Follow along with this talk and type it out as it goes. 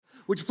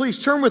Would you please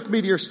turn with me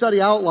to your study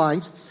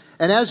outlines?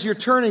 And as you're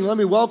turning, let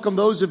me welcome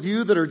those of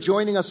you that are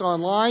joining us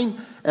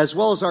online, as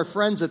well as our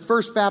friends at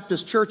First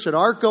Baptist Church at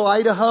Arco,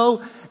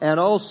 Idaho,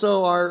 and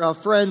also our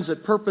friends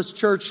at Purpose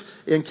Church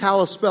in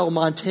Kalispell,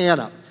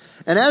 Montana.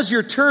 And as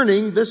you're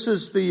turning, this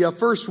is the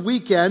first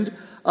weekend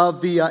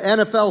of the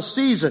NFL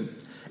season.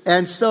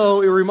 And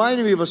so it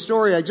reminded me of a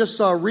story I just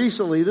saw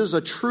recently. This is a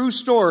true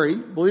story.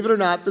 Believe it or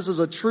not, this is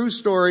a true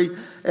story,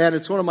 and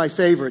it's one of my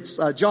favorites.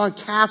 John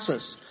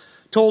Cassis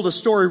told a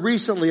story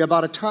recently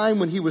about a time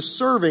when he was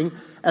serving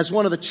as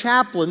one of the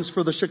chaplains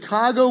for the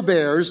Chicago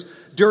Bears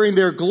during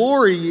their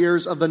glory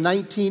years of the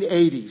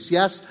 1980s.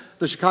 Yes,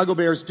 the Chicago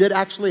Bears did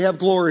actually have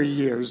glory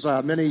years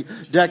many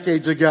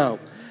decades ago.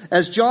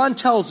 As John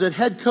tells it,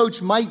 head coach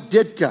Mike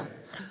Ditka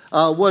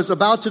was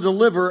about to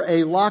deliver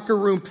a locker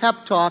room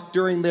pep talk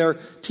during their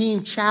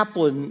team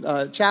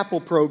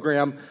chapel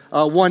program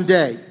one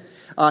day.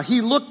 He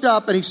looked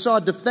up and he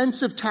saw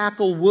defensive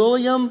tackle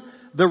William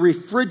the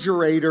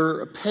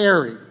Refrigerator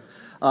Perry.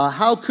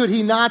 How could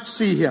he not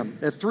see him?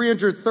 At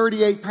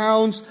 338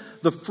 pounds,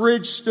 the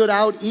fridge stood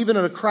out even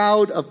in a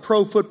crowd of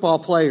pro football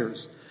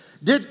players.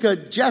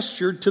 Ditka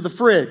gestured to the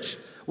fridge.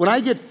 When I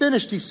get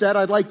finished, he said,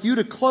 I'd like you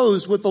to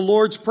close with the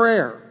Lord's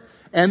Prayer.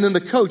 And then the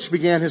coach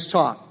began his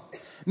talk.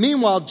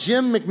 Meanwhile,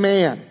 Jim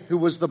McMahon, who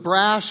was the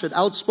brash and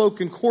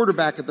outspoken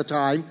quarterback at the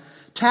time,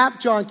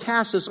 tapped John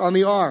Cassis on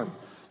the arm.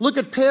 Look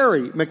at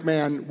Perry,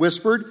 McMahon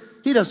whispered.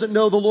 He doesn't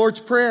know the Lord's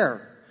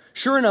Prayer.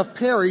 Sure enough,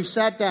 Perry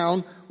sat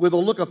down with a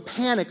look of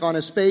panic on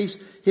his face,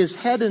 his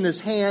head in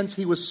his hands.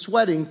 He was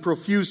sweating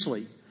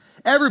profusely.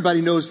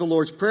 Everybody knows the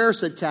Lord's Prayer,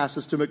 said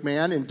Cassis to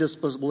McMahon in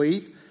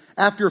disbelief.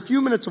 After a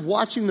few minutes of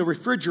watching the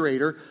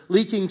refrigerator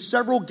leaking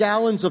several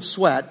gallons of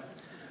sweat,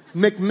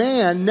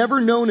 McMahon,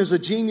 never known as a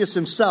genius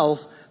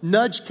himself,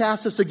 nudged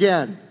Cassis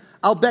again.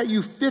 I'll bet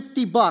you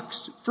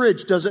 $50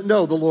 fridge doesn't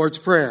know the Lord's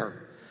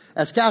Prayer.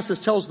 As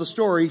Cassis tells the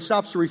story, he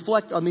stops to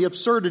reflect on the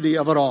absurdity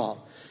of it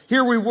all.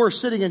 Here we were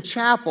sitting in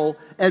chapel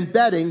and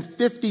betting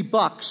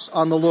 $50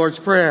 on the Lord's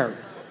Prayer.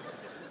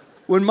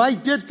 When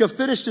Mike Ditka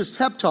finished his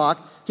pep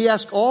talk, he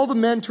asked all the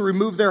men to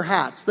remove their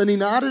hats. Then he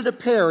nodded at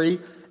Perry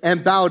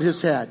and bowed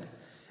his head.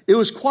 It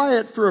was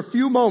quiet for a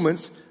few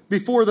moments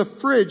before the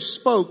fridge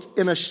spoke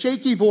in a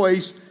shaky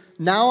voice,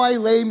 now I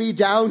lay me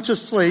down to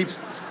sleep.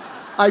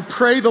 I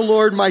pray the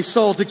Lord my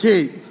soul to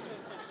keep.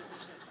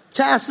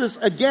 Cassis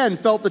again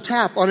felt the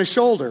tap on his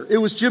shoulder. It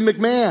was Jim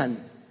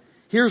McMahon.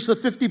 Here's the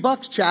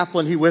 $50,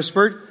 chaplain, he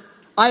whispered.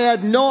 I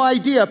had no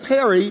idea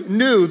Perry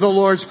knew the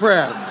Lord's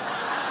Prayer.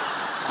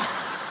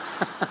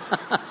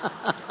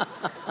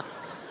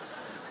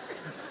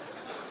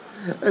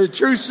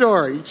 True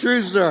story,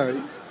 true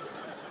story.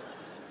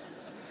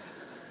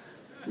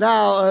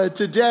 Now,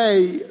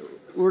 today,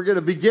 we're going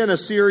to begin a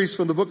series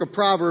from the book of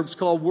Proverbs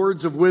called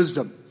Words of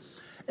Wisdom.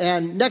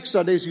 And next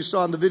Sunday, as you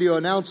saw in the video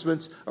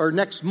announcements, or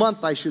next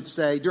month, I should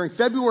say, during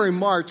February,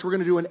 March, we're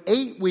going to do an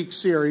 8-week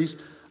series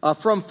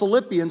from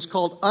Philippians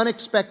called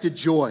Unexpected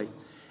Joy.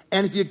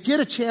 And if you get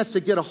a chance to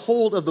get a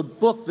hold of the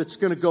book that's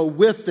going to go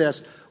with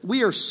this,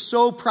 we are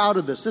so proud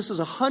of this. This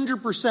is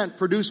 100%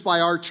 produced by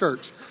our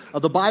church.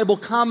 The Bible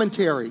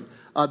commentary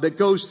that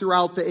goes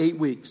throughout the 8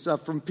 weeks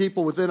from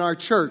people within our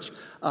church.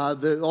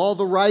 All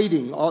the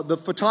writing, the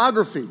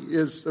photography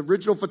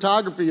original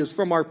photography is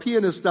from our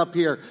pianist up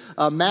here,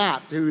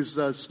 Matt, who's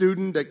a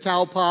student at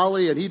Cal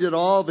Poly, and he did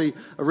all the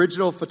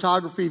original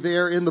photography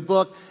there in the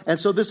book. And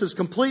so this is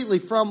completely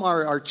from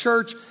our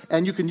church,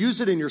 and you can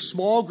use it in your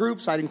small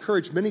groups. I'd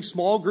encourage many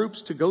small groups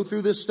to go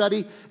through this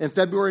study in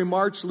February,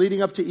 March,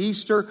 leading up to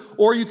Easter,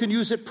 or you can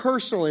use it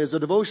personally as a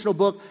devotional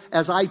book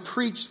as I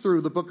preach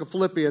through the book of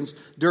Philippians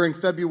during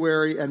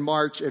February and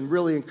March, and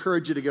really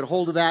encourage you to get a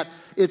hold of that.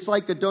 It's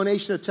like a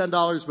donation of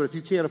 $10, but if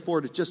you can't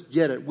afford it, just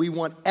get it. We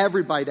want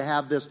everybody to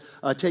have this.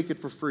 Take it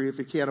for free if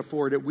you can't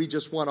afford it. We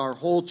just want our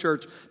whole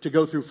church to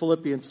go through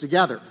Philippians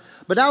together.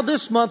 But now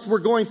this month, we're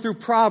going through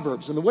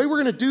Proverbs. And the way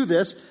we're going to do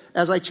this,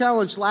 as I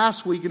challenged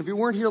last week, and if you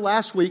weren't here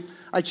last week,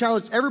 I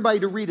challenged everybody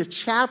to read a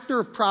chapter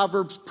of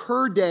Proverbs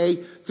per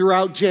day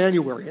throughout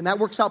January. And that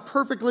works out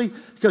perfectly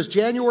because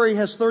January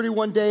has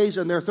 31 days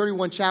and there are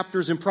 31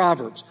 chapters in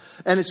Proverbs.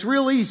 And it's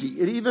real easy.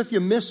 Even if you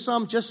miss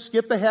some, just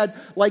skip ahead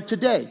like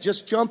today.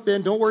 Just jump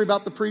in. Don't worry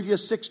about the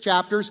previous 6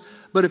 chapters.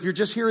 But if you're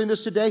just hearing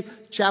this today,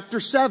 chapter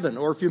 7.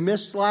 Or if you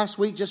missed last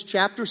week, just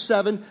chapter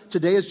 7.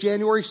 Today is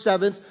January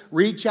 7th.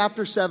 Read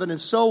chapter 7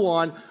 and so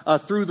on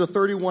through the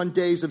 31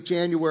 days of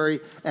January.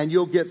 And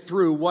you'll get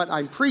through what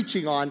I'm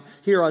preaching on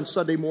here on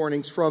Sunday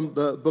mornings from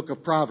the book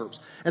of Proverbs.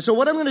 And so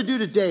what I'm going to do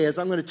today is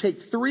I'm going to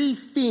take 3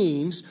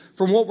 themes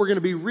from what we're going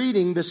to be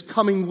reading this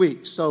coming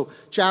week. So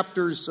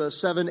chapters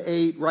 7,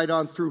 8, right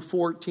on through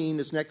 14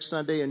 is next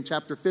Sunday, and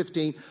chapter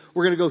 15.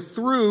 We're going to go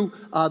through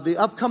the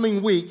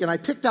upcoming week, and I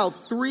picked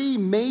out 3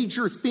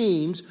 major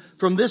themes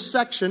from this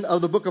section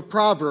of the book of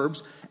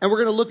Proverbs, and we're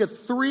going to look at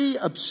 3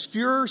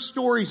 obscure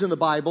stories in the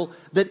Bible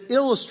that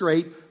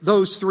illustrate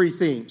those 3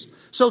 themes.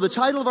 So the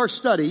title of our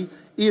study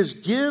is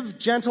Give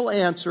Gentle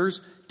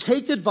Answers,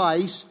 Take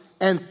Advice,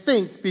 and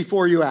Think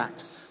Before You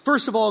Act.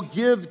 First of all,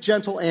 give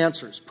gentle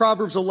answers.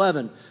 Proverbs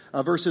 11,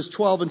 verses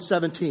 12 and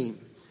 17.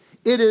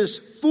 It is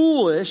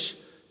foolish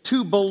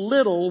to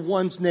belittle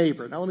one's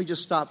neighbor. Now let me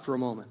just stop for a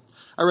moment.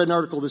 I read an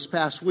article this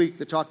past week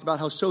that talked about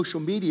how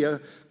social media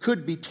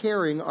could be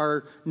tearing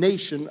our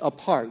nation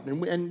apart.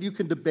 And you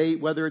can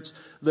debate whether it's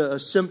the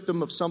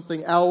symptom of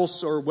something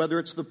else, or whether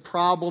it's the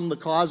problem, the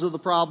cause of the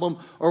problem,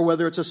 or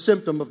whether it's a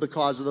symptom of the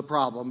cause of the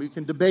problem. You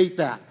can debate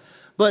that.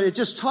 But it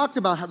just talked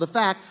about how the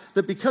fact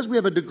that because we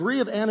have a degree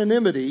of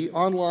anonymity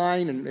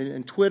online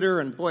and Twitter,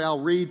 and boy,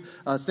 I'll read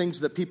things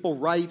that people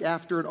write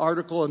after an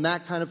article and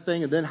that kind of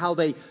thing, and then how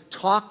they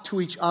talk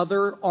to each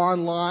other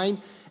online.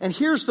 And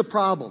here's the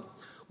problem.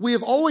 We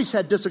have always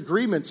had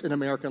disagreements in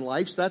American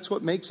life. That's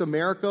what makes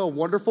America a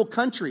wonderful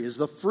country, is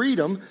the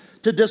freedom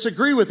to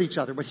disagree with each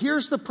other. But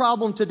here's the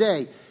problem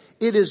today.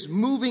 It is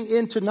moving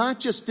into not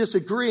just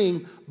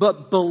disagreeing,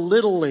 but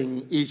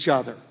belittling each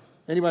other.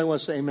 Anybody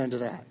want to say amen to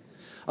that?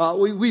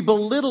 We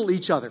belittle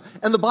each other.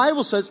 And the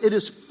Bible says it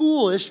is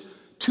foolish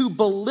to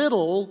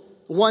belittle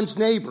one's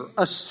neighbor.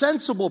 A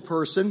sensible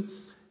person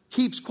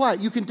keeps quiet.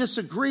 You can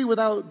disagree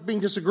without being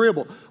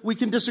disagreeable. We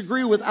can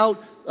disagree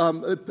without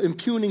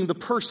impugning the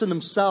person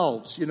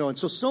themselves, And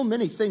so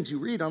many things you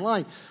read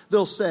online,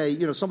 they'll say,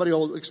 somebody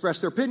will express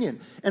their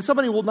opinion. And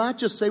somebody will not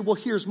just say, well,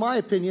 here's my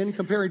opinion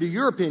comparing to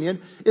your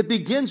opinion. It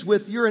begins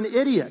with, you're an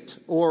idiot,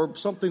 or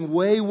something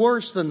way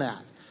worse than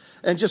that.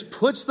 And just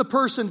puts the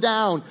person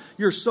down.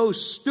 You're so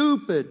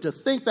stupid to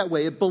think that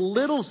way. It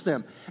belittles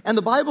them. And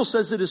the Bible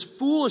says it is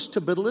foolish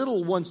to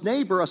belittle one's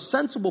neighbor. A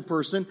sensible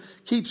person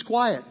keeps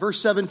quiet. Verse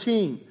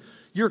 17,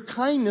 your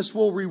kindness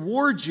will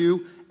reward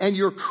you, and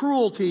your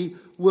cruelty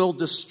will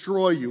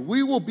destroy you.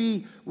 We will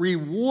be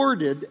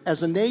rewarded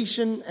as a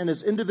nation and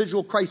as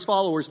individual Christ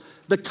followers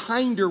the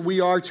kinder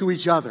we are to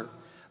each other.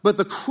 But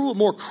the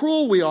more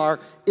cruel we are,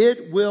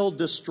 it will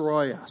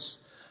destroy us.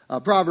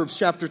 Proverbs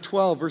chapter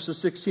 12, verses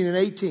 16 and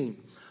 18.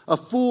 A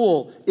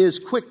fool is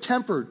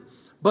quick-tempered,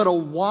 but a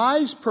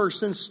wise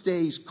person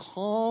stays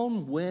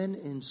calm when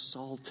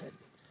insulted.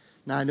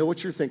 Now, I know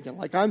what you're thinking,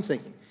 like I'm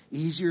thinking.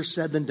 Easier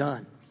said than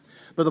done.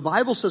 But the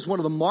Bible says one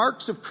of the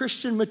marks of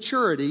Christian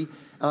maturity,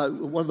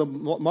 one of the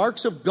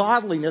marks of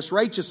godliness,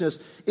 righteousness,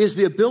 is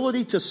the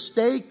ability to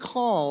stay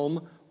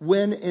calm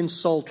when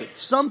insulted.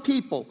 Some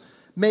people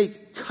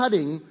make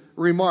cutting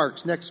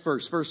remarks. Next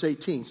verse, verse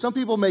 18. Some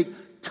people make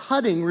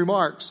cutting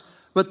remarks,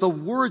 but the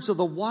words of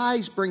the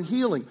wise bring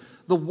healing.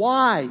 The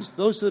wise,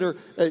 those that are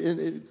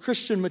in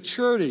Christian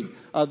maturity,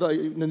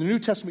 in the New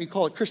Testament you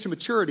call it Christian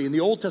maturity, in the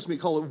Old Testament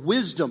you call it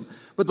wisdom,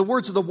 but the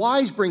words of the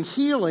wise bring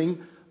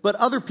healing, but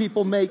other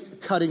people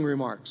make cutting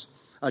remarks.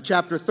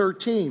 Chapter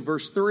 13,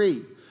 verse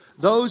 3,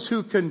 those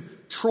who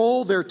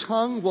control their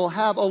tongue will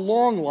have a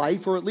long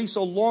life, or at least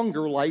a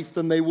longer life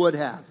than they would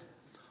have.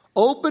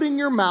 Opening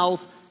your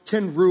mouth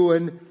can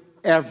ruin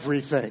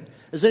everything.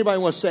 Does anybody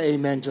want to say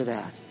amen to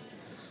that?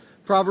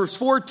 Proverbs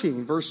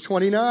 14, verse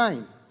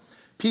 29.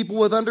 People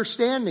with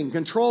understanding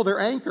control their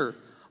anger.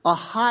 A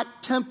hot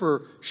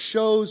temper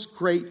shows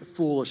great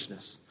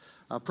foolishness.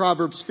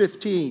 Proverbs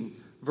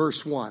 15,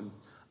 verse 1.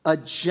 A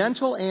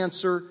gentle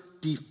answer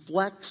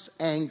deflects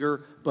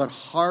anger, but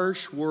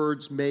harsh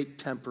words make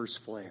tempers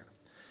flare.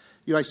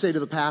 I say to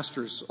the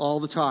pastors all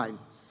the time,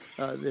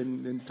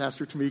 and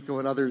Pastor Tomiko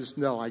and others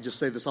know, I just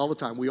say this all the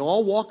time. We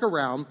all walk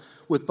around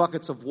with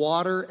buckets of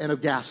water and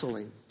of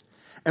gasoline.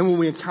 And when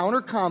we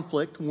encounter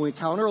conflict, when we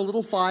encounter a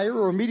little fire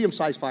or a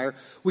medium-sized fire,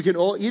 we can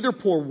either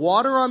pour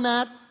water on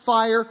that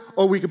fire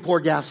or we can pour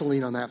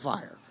gasoline on that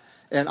fire.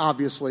 And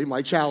obviously,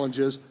 my challenge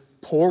is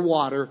pour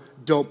water,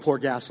 don't pour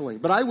gasoline.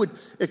 But I would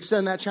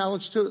extend that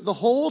challenge to the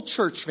whole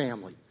church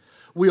family.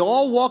 We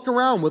all walk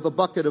around with a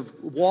bucket of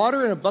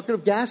water and a bucket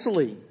of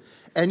gasoline.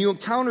 And you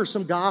encounter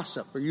some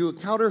gossip, or you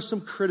encounter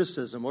some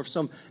criticism, or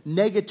some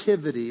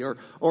negativity,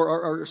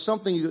 or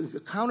something, you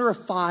encounter a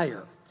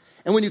fire.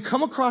 And when you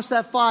come across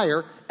that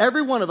fire,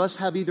 every one of us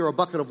have either a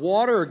bucket of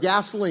water or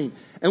gasoline.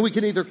 And we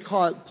can either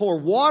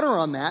pour water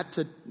on that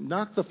to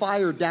knock the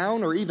fire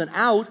down or even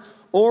out,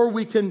 or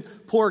we can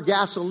pour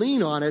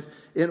gasoline on it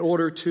in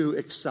order to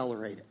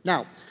accelerate it.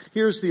 Now,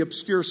 here's the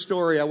obscure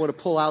story I want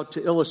to pull out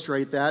to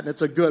illustrate that, and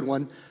it's a good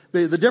one.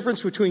 The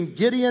difference between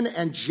Gideon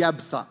and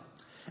Jephthah.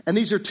 And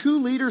these are two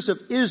leaders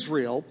of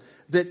Israel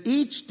that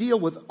each deal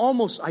with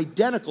almost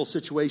identical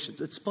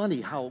situations. It's funny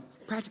how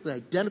practically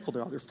identical they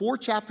are. They're 4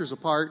 chapters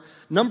apart,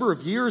 number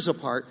of years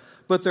apart,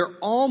 but they're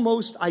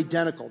almost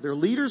identical. They're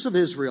leaders of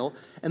Israel,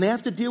 and they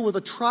have to deal with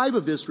a tribe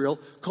of Israel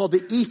called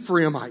the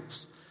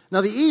Ephraimites.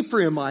 Now, the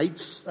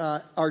Ephraimites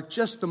are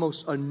just the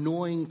most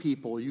annoying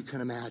people you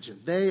can imagine.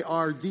 They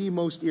are the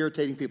most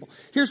irritating people.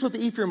 Here's what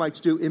the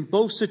Ephraimites do in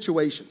both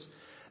situations.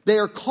 They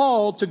are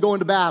called to go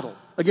into battle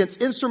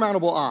against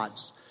insurmountable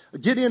odds.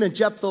 Gideon and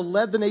Jephthah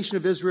led the nation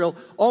of Israel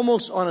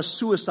almost on a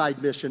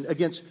suicide mission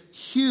against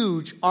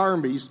huge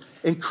armies,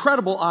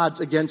 incredible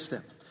odds against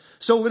them.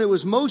 So when it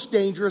was most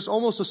dangerous,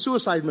 almost a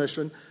suicide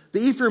mission,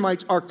 the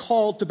Ephraimites are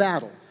called to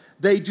battle.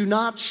 They do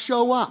not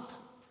show up.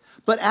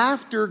 But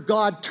after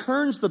God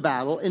turns the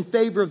battle in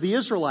favor of the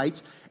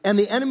Israelites and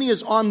the enemy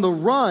is on the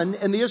run,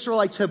 and the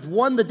Israelites have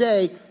won the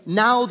day.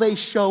 Now they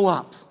show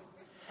up.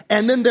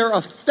 And then they're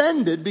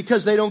offended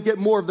because they don't get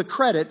more of the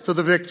credit for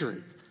the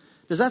victory.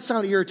 Does that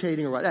sound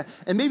irritating or what?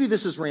 And maybe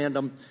this is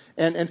random.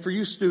 And for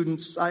you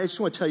students, I just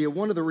want to tell you,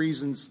 one of the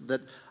reasons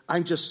that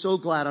I'm just so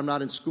glad I'm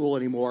not in school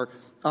anymore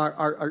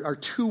are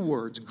two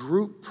words: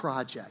 group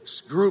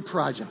projects. Group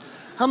project.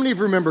 How many of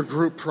you remember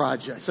group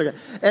projects? Okay.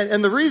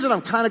 And the reason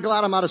I'm kind of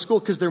glad I'm out of school,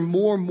 because they're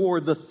more and more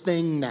the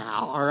thing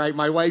now, all right?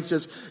 My wife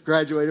just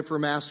graduated for a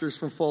master's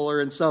from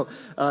Fuller, and so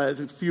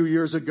a few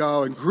years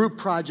ago, and group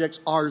projects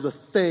are the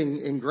thing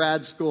in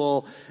grad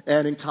school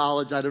and in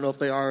college. I don't know if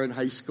they are in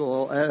high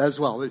school as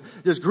well.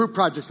 Just group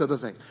projects are the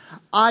thing.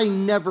 I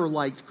never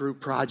liked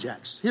group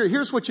projects.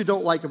 Here's what you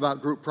don't like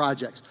about group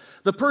projects.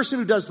 The person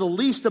who does the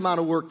least amount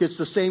of work gets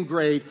the same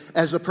grade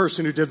as the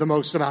person who did the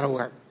most amount of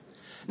work.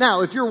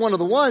 Now, if you're one of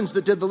the ones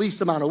that did the least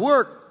amount of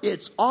work,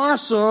 it's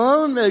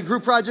awesome.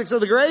 Group projects are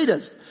the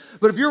greatest.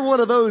 But if you're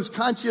one of those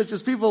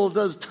conscientious people who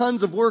does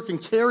tons of work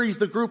and carries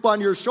the group on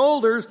your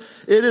shoulders,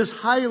 it is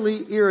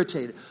highly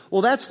irritating.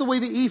 Well, that's the way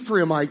the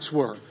Ephraimites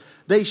were.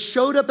 They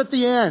showed up at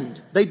the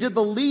end. They did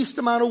the least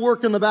amount of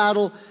work in the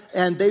battle,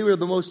 and they were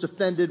the most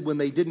offended when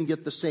they didn't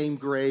get the same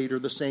grade or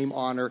the same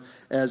honor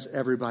as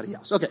everybody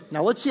else. Okay,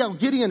 now let's see how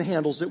Gideon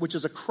handles it, which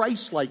is a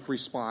Christ-like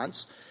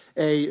response.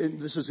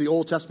 This is the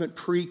Old Testament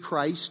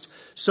pre-Christ.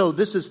 So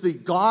this is the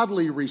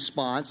godly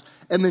response.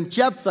 And then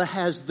Jephthah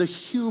has the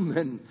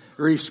human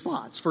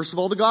response. First of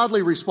all, the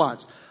godly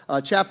response.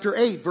 Chapter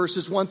 8,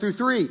 verses 1 through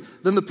 3.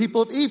 Then the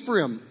people of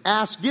Ephraim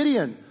asked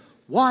Gideon,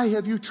 "Why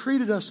have you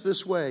treated us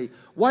this way?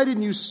 Why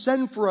didn't you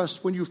send for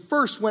us when you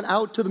first went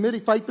out to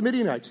fight the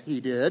Midianites?"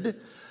 He did.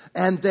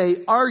 And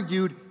they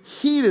argued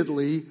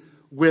heatedly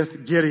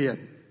with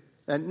Gideon.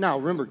 And now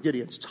remember,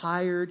 Gideon's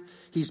tired.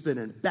 He's been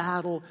in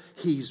battle.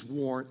 He's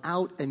worn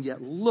out. And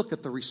yet look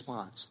at the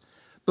response.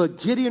 But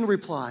Gideon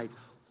replied,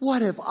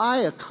 "What have I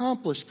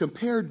accomplished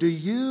compared to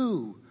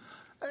you?"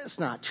 It's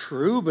not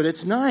true, but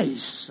it's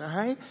nice, all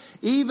right?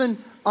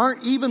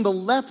 Aren't even the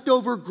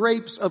leftover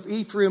grapes of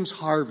Ephraim's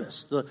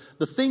harvest,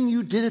 the thing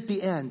you did at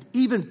the end,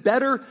 even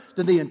better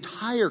than the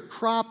entire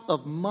crop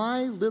of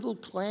my little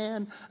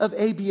clan of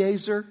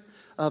Abiezer?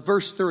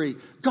 Verse 3,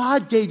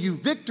 God gave you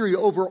victory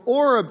over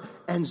Oreb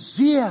and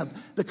Zeeb,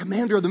 the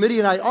commander of the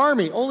Midianite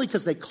army, only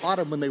because they caught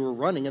him when they were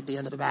running at the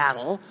end of the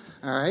battle,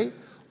 all right?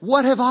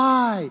 What have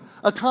I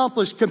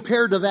accomplished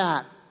compared to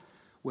that?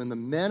 When the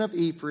men of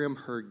Ephraim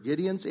heard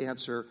Gideon's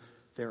answer,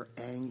 their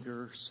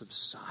anger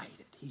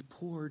subsided. He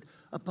poured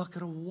a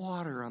bucket of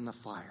water on the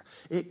fire.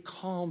 It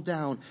calmed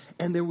down,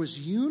 and there was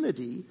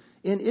unity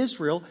in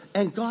Israel,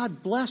 and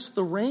God blessed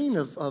the reign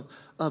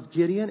of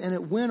Gideon, and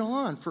it went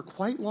on for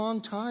quite a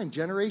long time,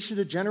 generation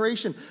to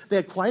generation. They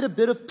had quite a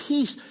bit of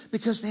peace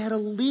because they had a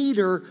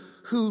leader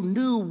who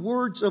knew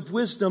words of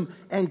wisdom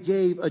and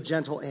gave a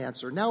gentle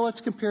answer. Now let's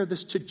compare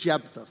this to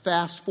Jephthah.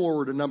 Fast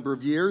forward a number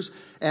of years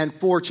and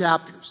 4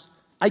 chapters.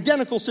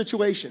 Identical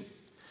situation.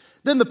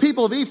 Then the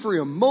people of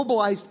Ephraim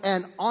mobilized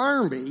an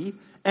army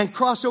and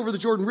crossed over the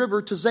Jordan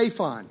River to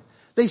Zaphon.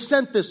 They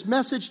sent this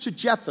message to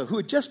Jephthah, who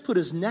had just put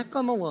his neck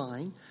on the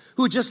line,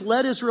 who had just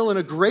led Israel in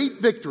a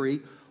great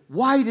victory.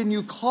 "Why didn't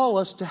you call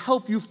us to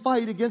help you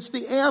fight against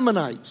the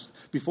Ammonites?"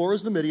 Before it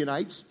was the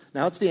Midianites.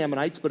 Now it's the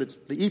Ammonites, but it's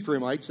the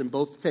Ephraimites in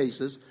both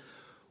cases.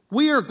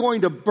 "We are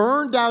going to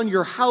burn down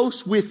your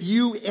house with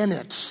you in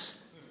it."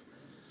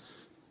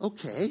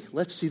 Okay,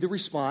 let's see the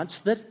response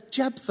that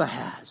Jephthah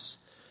has.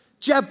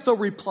 Jephthah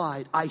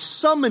replied, "I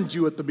summoned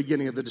you at the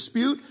beginning of the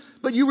dispute,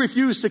 but you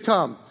refused to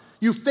come.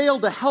 You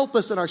failed to help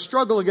us in our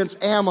struggle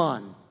against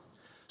Ammon.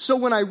 So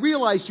when I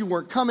realized you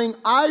weren't coming,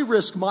 I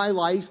risked my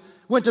life,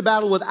 went to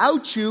battle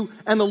without you,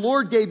 and the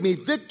Lord gave me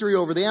victory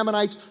over the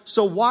Ammonites.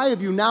 So why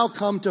have you now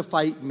come to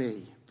fight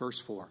me?" Verse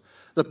 4.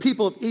 The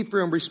people of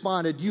Ephraim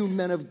responded, "You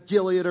men of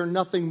Gilead are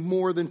nothing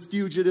more than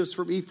fugitives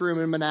from Ephraim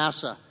and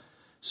Manasseh."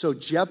 So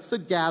Jephthah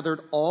gathered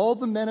all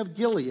the men of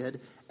Gilead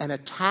and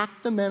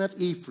attacked the men of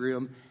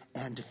Ephraim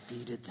and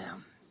defeated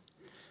them.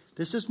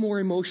 This is more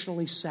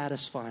emotionally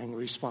satisfying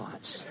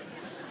response.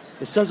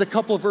 It says a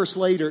couple of verses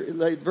later,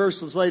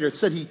 it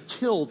said he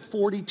killed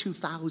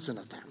 42,000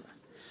 of them.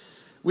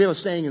 We have a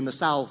saying in the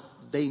South,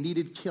 they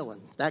needed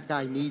killing. That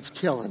guy needs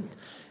killing.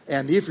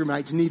 And the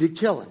Ephraimites needed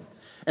killing.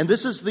 And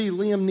this is the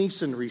Liam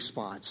Neeson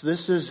response.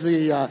 This is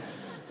the...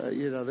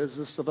 this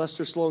is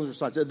Sylvester Stallone's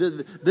response.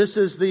 This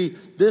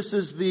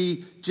is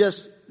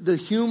the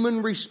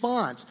human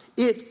response.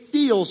 It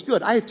feels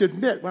good. I have to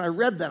admit, when I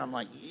read that, I'm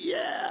like,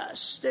 yes,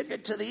 stick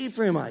it to the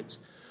Ephraimites.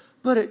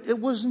 But it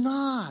was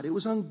not. It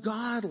was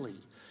ungodly.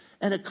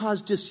 And it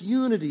caused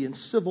disunity and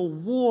civil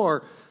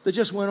war that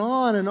just went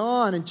on.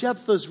 And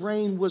Jephthah's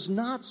reign was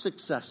not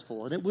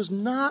successful. And it was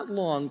not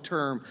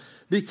long-term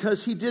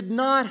because he did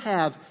not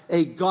have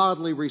a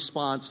godly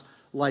response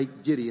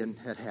like Gideon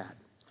had had.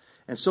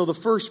 And so the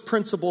first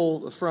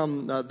principle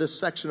from this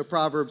section of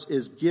Proverbs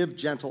is give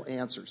gentle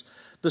answers.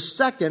 The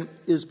second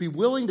is be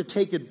willing to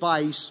take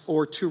advice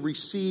or to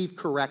receive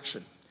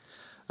correction.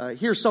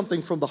 Here's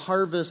something from the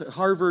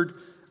Harvard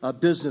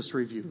Business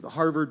Review, the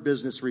Harvard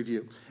Business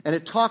Review. And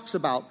it talks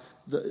about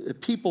the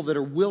people that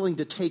are willing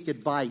to take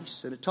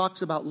advice. And it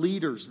talks about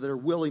leaders that are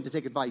willing to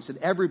take advice and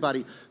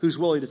everybody who's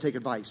willing to take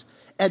advice.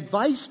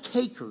 Advice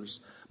takers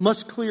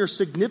must clear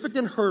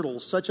significant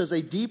hurdles such as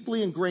a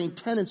deeply ingrained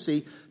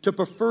tendency to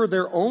prefer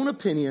their own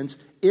opinions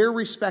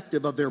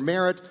irrespective of their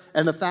merit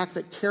and the fact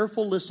that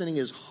careful listening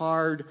is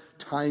hard,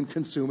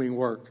 time-consuming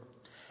work.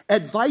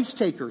 Advice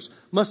takers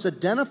must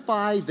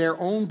identify their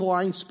own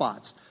blind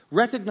spots,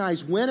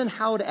 recognize when and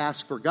how to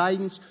ask for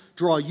guidance,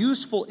 draw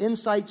useful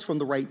insights from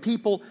the right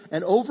people,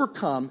 and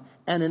overcome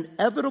an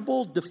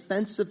inevitable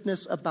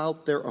defensiveness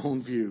about their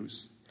own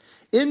views.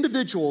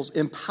 Individuals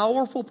in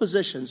powerful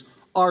positions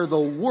are the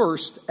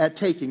worst at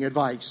taking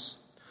advice.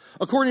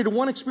 According to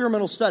one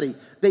experimental study,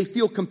 they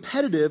feel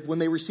competitive when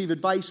they receive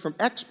advice from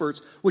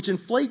experts, which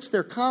inflates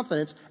their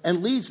confidence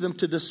and leads them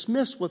to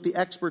dismiss what the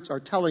experts are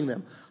telling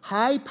them.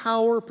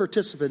 High-power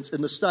participants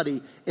in the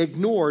study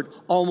ignored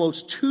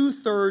almost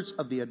 2/3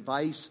 of the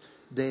advice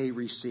they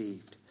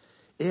received.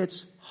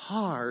 It's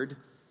hard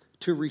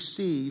to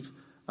receive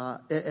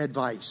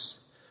advice.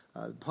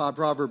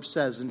 Proverbs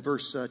says in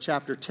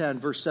chapter 10,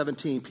 verse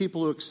 17,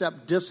 people who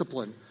accept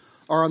discipline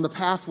are on the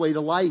pathway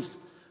to life,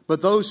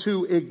 but those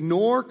who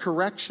ignore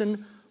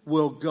correction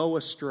will go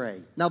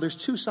astray. Now, there's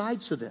two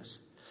sides to this.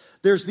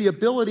 There's the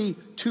ability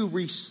to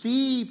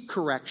receive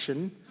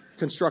correction,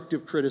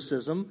 constructive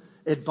criticism,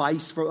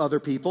 advice from other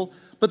people,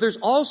 but there's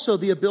also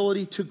the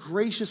ability to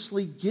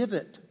graciously give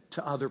it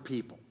to other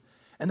people.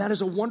 And that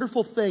is a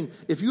wonderful thing.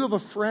 If you have a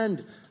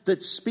friend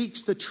that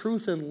speaks the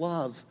truth in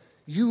love,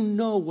 you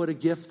know what a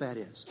gift that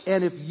is.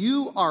 And if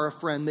you are a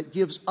friend that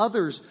gives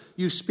others,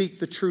 you speak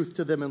the truth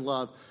to them in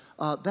love,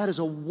 that is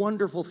a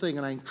wonderful thing,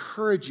 and I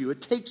encourage you. It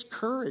takes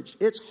courage.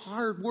 It's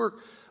hard work,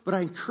 but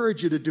I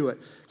encourage you to do it.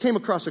 Came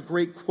across a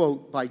great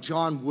quote by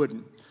John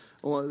Wooden,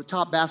 the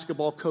top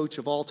basketball coach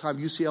of all time,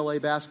 UCLA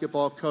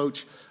basketball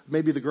coach,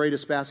 maybe the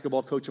greatest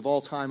basketball coach of all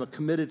time, a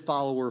committed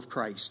follower of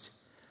Christ.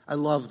 I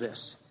love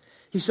this.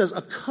 He says,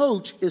 a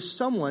coach is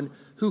someone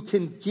who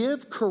can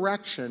give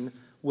correction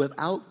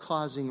without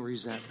causing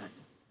resentment.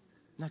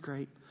 Isn't that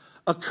great?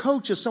 A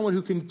coach is someone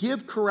who can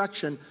give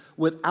correction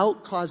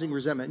without causing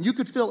resentment. And you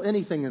could fill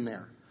anything in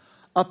there.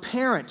 A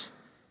parent,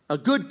 a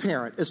good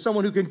parent, is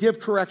someone who can give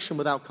correction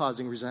without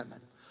causing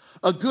resentment.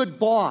 A good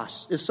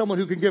boss is someone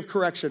who can give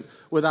correction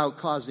without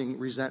causing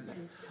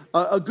resentment.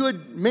 A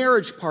good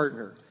marriage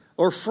partner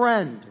or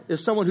friend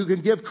is someone who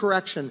can give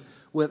correction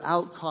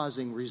without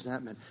causing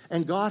resentment.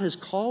 And God has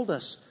called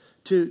us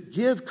to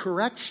give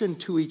correction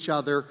to each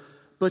other,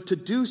 but to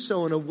do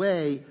so in a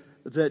way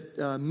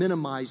that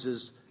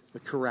minimizes the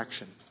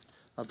correction.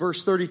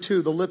 Verse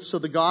 32, the lips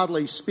of the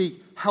godly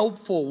speak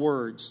helpful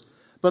words,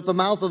 but the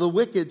mouth of the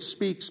wicked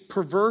speaks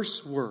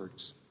perverse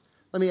words.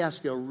 Let me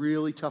ask you a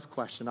really tough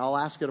question. I'll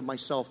ask it of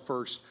myself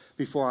first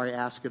before I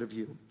ask it of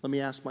you. Let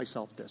me ask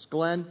myself this.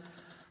 Glenn,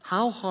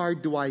 how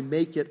hard do I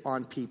make it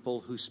on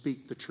people who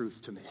speak the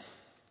truth to me?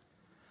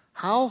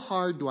 How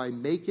hard do I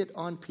make it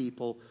on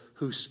people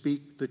who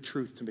speak the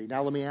truth to me?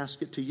 Now let me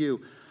ask it to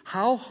you.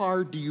 How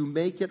hard do you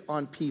make it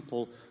on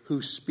people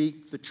who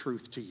speak the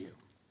truth to you?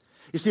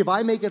 You see, if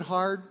I make it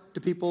hard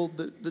to people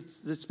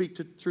that speak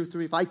the truth to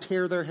me, if I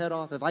tear their head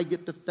off, if I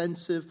get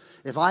defensive,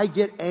 if I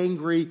get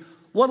angry,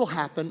 what'll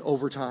happen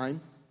over time?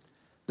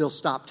 They'll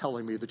stop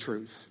telling me the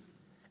truth.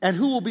 And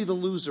who will be the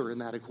loser in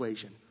that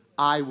equation?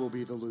 I will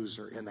be the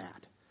loser in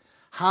that.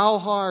 How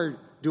hard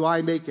do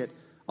I make it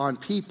on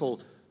people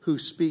who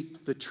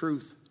speak the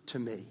truth to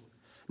me?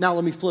 Now,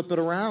 let me flip it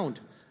around.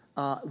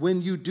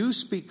 When you do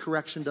speak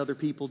correction to other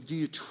people, do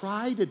you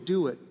try to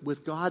do it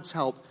with God's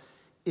help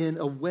in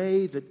a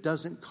way that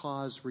doesn't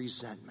cause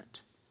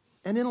resentment?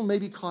 And it'll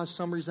maybe cause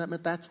some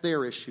resentment. That's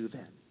their issue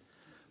then.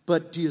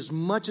 But do as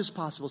much as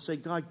possible say,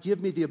 God,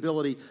 give me the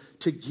ability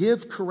to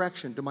give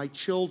correction to my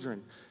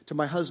children, to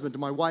my husband, to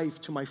my wife,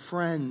 to my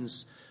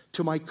friends,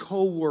 to my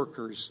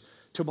co-workers,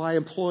 to my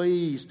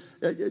employees,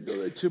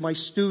 to my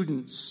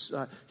students.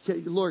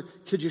 Lord,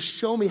 could you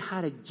show me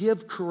how to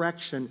give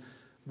correction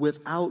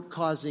without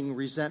causing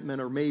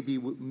resentment or maybe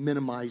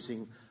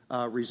minimizing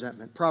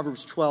resentment?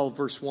 Proverbs 12,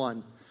 verse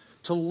 1.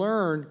 To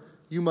learn,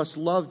 you must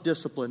love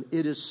discipline.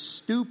 It is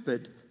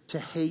stupid to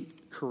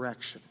hate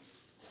correction.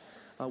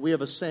 We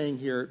have a saying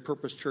here at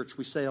Purpose Church.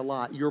 We say a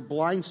lot, your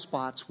blind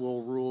spots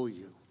will rule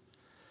you.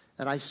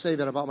 And I say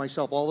that about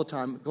myself all the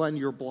time. Glenn,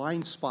 your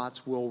blind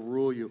spots will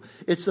rule you.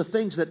 It's the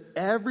things that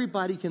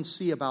everybody can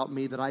see about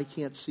me that I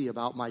can't see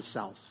about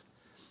myself.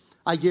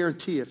 I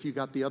guarantee if you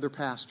got the other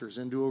pastors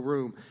into a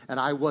room and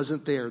I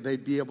wasn't there,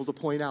 they'd be able to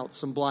point out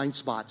some blind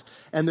spots.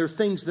 And there are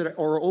things that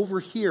are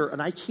over here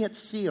and I can't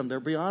see them. They're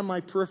beyond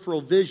my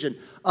peripheral vision.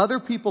 Other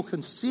people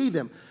can see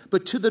them.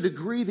 But to the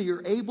degree that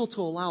you're able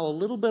to allow a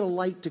little bit of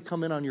light to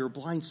come in on your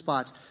blind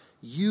spots,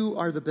 you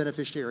are the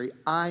beneficiary.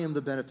 I am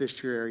the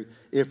beneficiary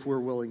if we're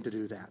willing to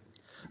do that.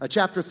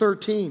 Chapter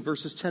 13,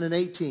 verses 10 and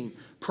 18.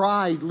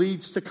 Pride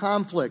leads to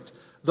conflict.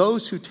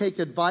 Those who take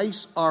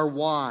advice are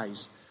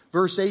wise.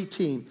 Verse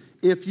 18.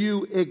 If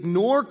you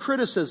ignore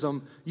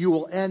criticism, you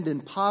will end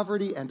in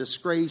poverty and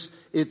disgrace.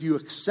 If you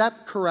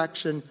accept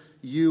correction,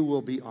 you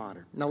will be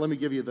honored. Now let me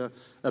give you the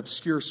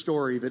obscure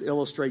story that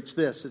illustrates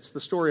this. It's the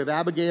story of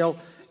Abigail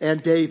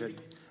and David.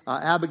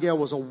 Abigail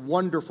was a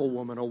wonderful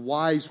woman, a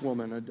wise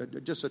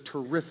woman, just a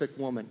terrific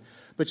woman.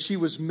 But she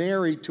was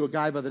married to a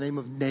guy by the name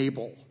of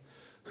Nabal,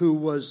 who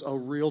was a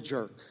real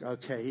jerk.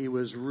 Okay, he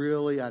was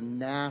really a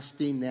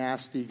nasty,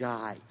 nasty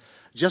guy.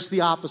 Just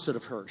the opposite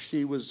of her.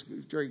 She was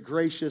very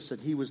gracious, and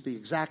he was the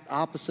exact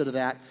opposite of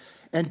that.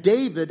 And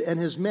David and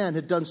his men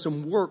had done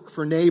some work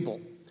for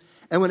Nabal.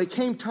 And when it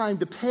came time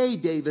to pay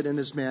David and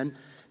his men,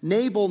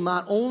 Nabal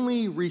not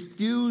only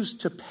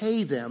refused to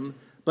pay them,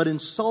 but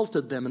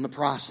insulted them in the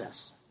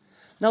process.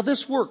 Now,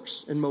 this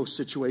works in most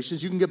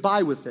situations. You can get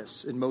by with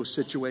this in most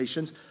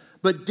situations.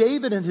 But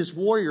David and his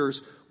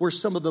warriors were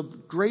some of the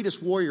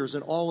greatest warriors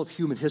in all of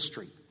human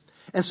history.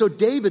 And so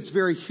David's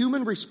very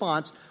human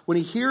response, when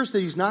he hears that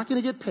he's not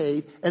going to get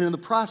paid, and in the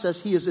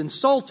process he is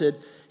insulted,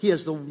 he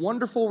has the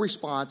wonderful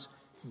response,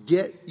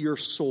 "Get your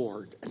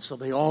sword." And so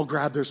they all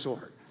grab their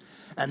sword.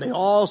 And they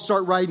all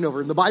start riding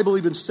over. And the Bible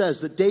even says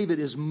that David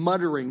is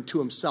muttering to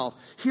himself,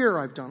 "Here,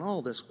 I've done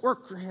all this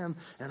work for him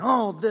and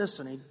all this,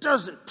 and he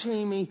doesn't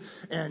pay me,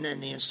 and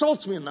he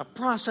insults me in the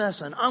process,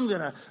 and I'm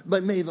going to,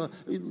 but may the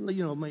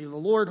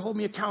Lord hold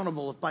me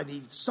accountable if by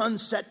the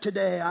sunset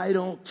today I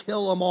don't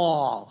kill them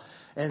all."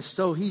 And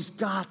so he's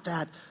got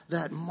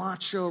that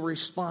macho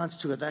response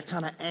to it, that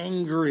kind of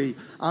angry,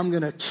 I'm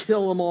going to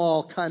kill them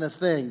all kind of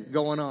thing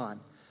going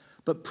on.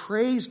 But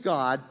praise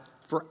God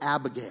for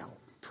Abigail.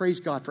 Praise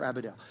God for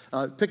Abigail.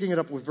 Picking it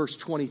up with verse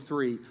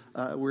 23,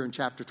 we're in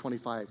chapter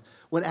 25.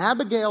 When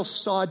Abigail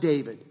saw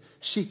David,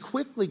 she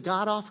quickly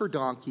got off her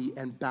donkey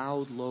and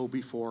bowed low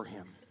before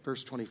him.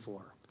 Verse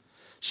 24.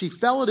 She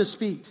fell at his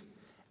feet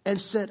and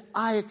said,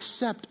 "I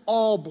accept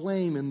all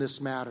blame in this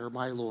matter,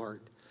 my Lord.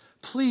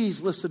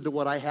 Please listen to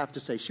what I have to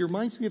say." She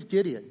reminds me of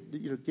Gideon.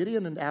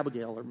 Gideon and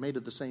Abigail are made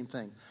of the same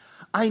thing.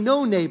 "I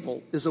know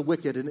Nabal is a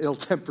wicked and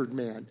ill-tempered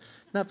man."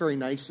 Not very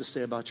nice to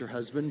say about your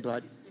husband,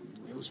 but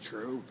it was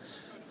true.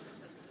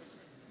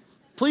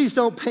 "Please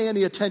don't pay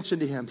any attention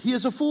to him. He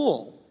is a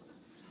fool,"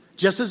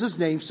 just as his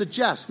name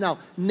suggests. Now,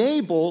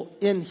 Nabal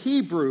in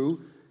Hebrew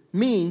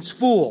means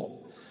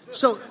fool.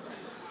 So,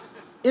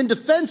 in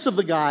defense of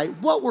the guy,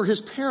 what were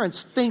his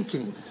parents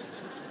thinking?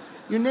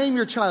 You name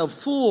your child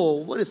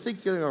fool, what do you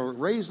think you're going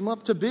to raise him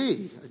up to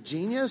be? A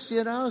genius,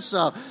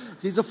 So,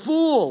 he's a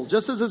fool,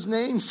 just as his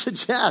name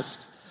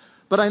suggests.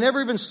 "But I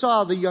never even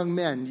saw the young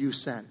men you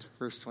sent."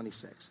 Verse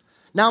 26.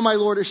 "Now, my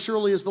Lord, as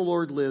surely as the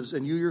Lord lives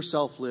and you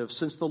yourself live,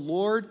 since the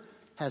Lord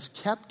has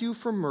kept you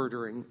from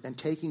murdering and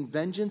taking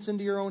vengeance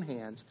into your own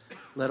hands,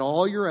 let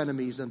all your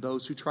enemies and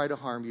those who try to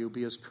harm you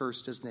be as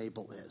cursed as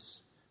Nabal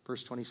is."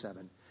 Verse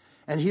 27.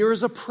 "And here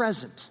is a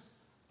present,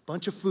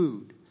 bunch of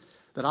food,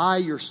 that I,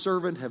 your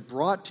servant, have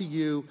brought to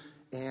you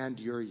and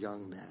your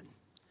young men.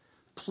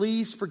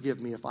 Please forgive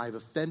me if I've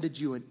offended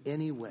you in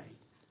any way."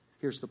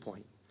 Here's the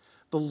point.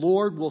 "The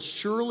Lord will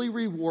surely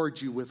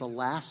reward you with a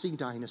lasting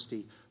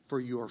dynasty, for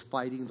you are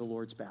fighting the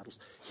Lord's battles."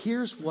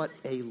 Here's what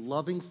a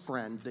loving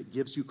friend that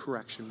gives you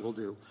correction will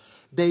do.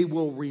 They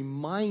will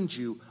remind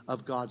you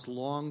of God's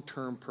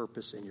long-term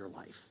purpose in your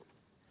life.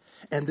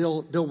 And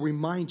they'll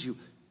remind you,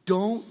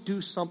 don't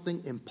do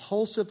something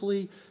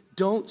impulsively.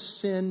 Don't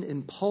sin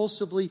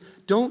impulsively.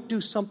 Don't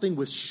do something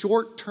with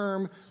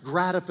short-term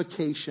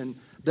gratification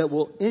that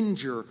will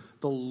injure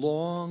the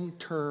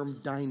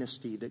long-term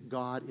dynasty that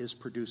God is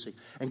producing.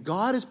 And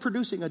God is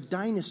producing a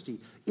dynasty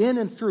in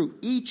and through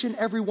each and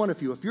every one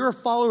of you. If you're a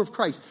follower of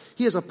Christ,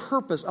 He has a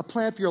purpose, a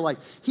plan for your life.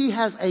 He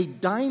has a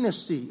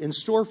dynasty in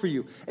store for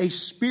you, a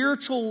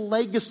spiritual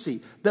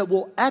legacy that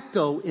will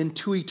echo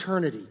into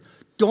eternity.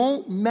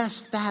 Don't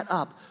mess that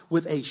up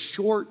with a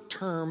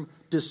short-term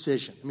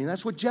decision. I mean,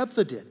 that's what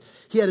Jephthah did.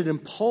 He had an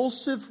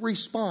impulsive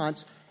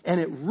response, and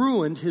it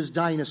ruined his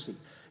dynasty.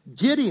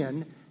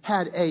 Gideon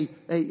had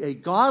a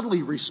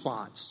godly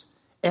response,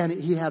 and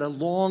he had a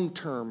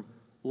long-term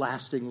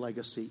lasting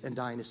legacy and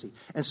dynasty.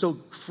 And so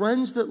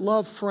friends that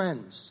love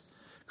friends,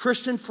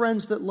 Christian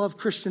friends that love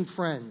Christian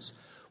friends,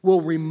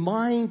 will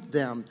remind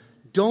them,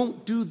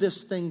 don't do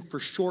this thing for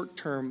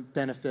short-term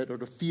benefit or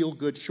to feel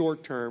good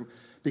short-term,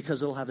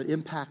 because it'll have an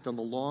impact on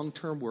the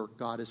long-term work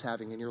God is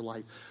having in your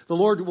life. "The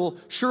Lord will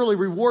surely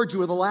reward you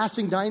with a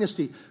lasting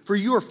dynasty, for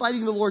you are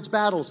fighting the Lord's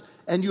battles,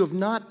 and you have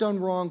not done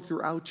wrong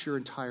throughout your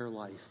entire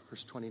life."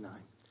 Verse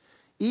 29.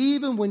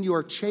 "Even when you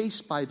are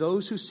chased by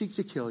those who seek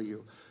to kill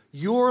you,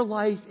 your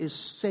life is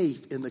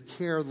safe in the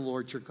care of the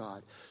Lord your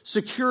God,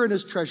 secure in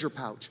His treasure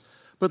pouch.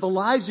 But the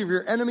lives of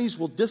your enemies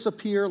will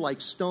disappear like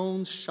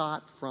stones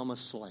shot from a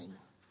sling.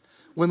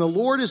 When the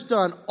Lord has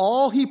done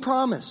all He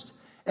promised,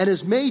 and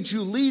has made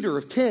you leader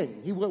of king."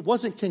 He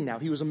wasn't king now.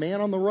 He was a man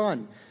on the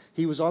run.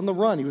 He was on the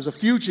run. He was a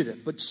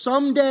fugitive. But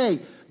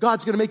someday,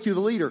 God's going to make you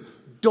the leader.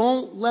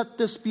 Don't let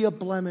this be a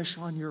blemish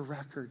on your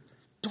record.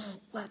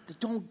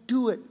 Don't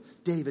do it,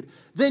 David.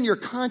 Then your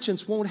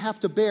conscience won't have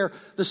to bear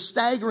the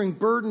staggering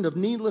burden of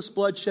needless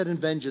bloodshed and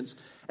vengeance.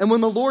 And when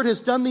the Lord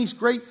has done these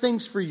great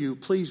things for you,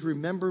 please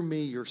remember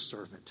me, your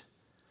servant."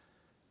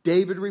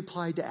 David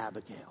replied to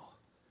Abigail,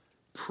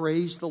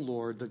 "Praise the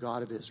Lord, the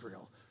God of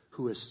Israel,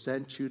 who has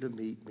sent you to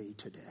meet me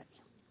today."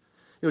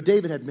 You know,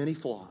 David had many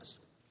flaws,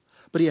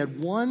 but he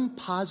had one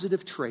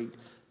positive trait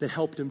that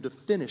helped him to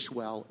finish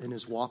well in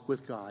his walk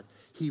with God.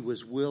 He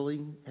was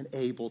willing and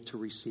able to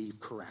receive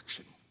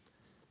correction.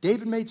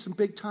 David made some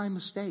big-time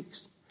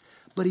mistakes,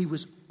 but he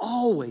was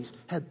always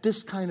had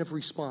this kind of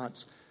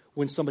response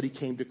when somebody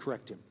came to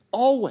correct him.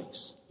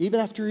 Always. Even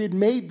after he had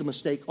made the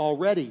mistake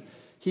already,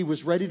 he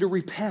was ready to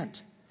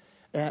repent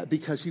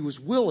because he was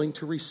willing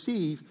to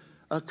receive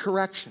a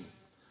correction.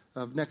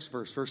 Next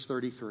verse, verse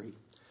 33.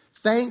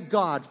 "Thank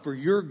God for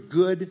your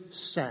good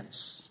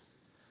sense.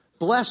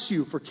 Bless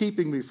you for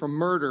keeping me from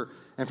murder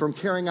and from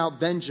carrying out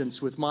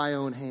vengeance with my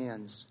own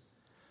hands.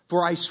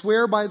 For I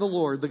swear by the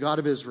Lord, the God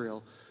of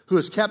Israel, who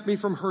has kept me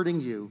from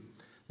hurting you,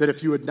 that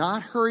if you had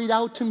not hurried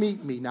out to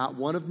meet me, not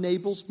one of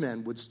Nabal's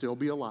men would still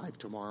be alive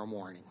tomorrow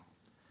morning."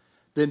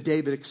 Then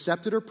David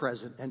accepted her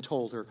present and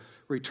told her,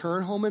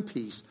 "Return home in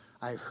peace.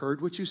 I have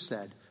heard what you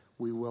said.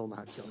 We will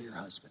not kill your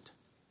husband."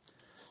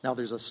 Now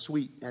there's a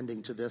sweet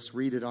ending to this.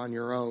 Read it on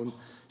your own.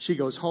 She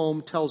goes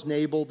home, tells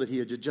Nabal that he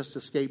had just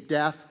escaped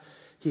death.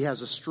 He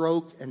has a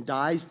stroke and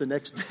dies the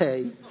next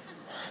day.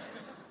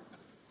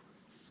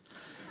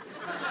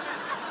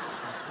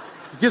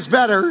 It gets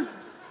better.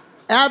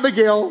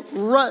 Abigail,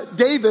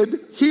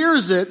 David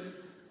hears it,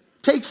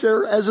 takes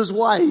her as his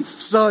wife.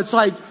 So it's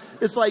like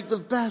the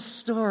best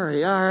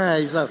story. All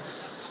right.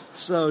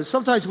 So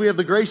sometimes we have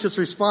the gracious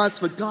response,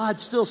 but God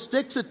still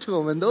sticks it to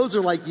him. And those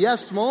are like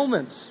yes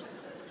moments.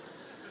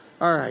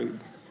 All right.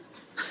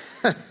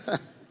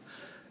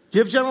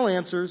 Give gentle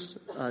answers,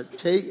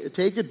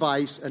 take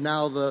advice, and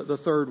now the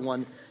third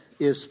one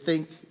is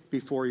think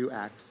before you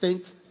act.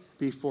 Think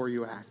before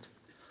you act.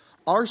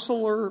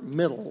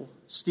 ArcelorMittal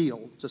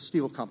Steel, it's a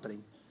steel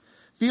company,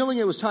 feeling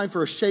it was time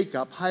for a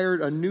shakeup,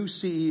 hired a new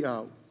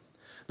CEO.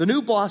 The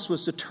new boss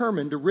was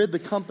determined to rid the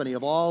company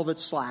of all of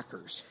its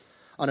slackers.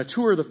 On a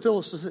tour of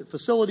the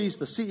facilities,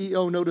 the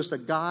CEO noticed a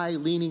guy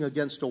leaning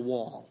against a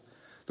wall.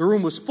 The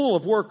room was full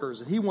of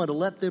workers, and he wanted to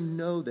let them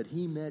know that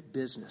he meant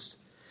business.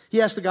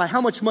 He asked the guy,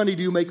 "How much money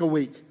do you make a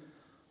week?"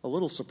 A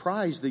little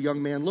surprised, the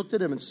young man looked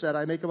at him and said,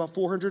 "I make about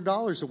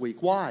 $400 a week."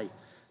 "Why?"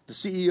 The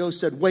CEO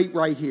said, "Wait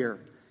right here."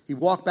 He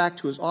walked back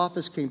to his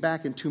office, came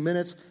back in 2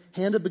 minutes,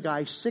 handed the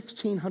guy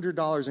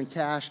 $1,600 in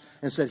cash,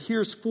 and said,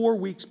 "Here's 4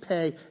 weeks'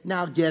 pay.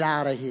 Now get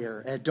out of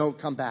here and don't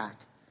come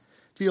back."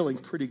 Feeling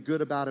pretty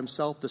good about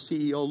himself, the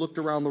CEO looked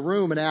around the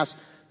room and asked,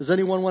 "Does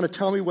anyone want to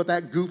tell me what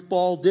that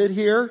goofball did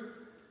here?"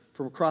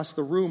 From across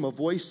the room, a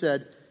voice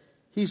said,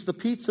 "He's the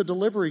pizza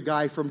delivery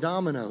guy from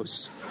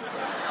Domino's."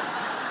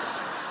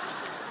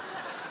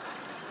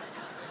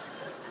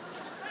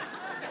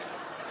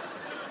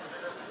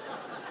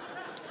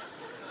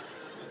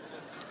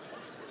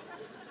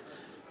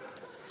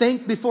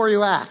 Think before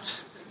you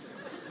act.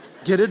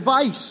 Get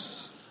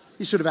advice.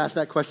 You should have asked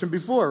that question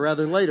before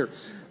rather than later.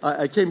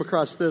 I came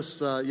across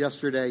this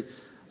yesterday.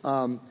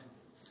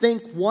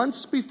 Think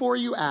once before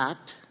you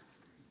act,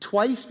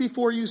 twice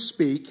before you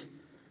speak,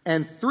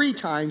 and 3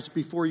 times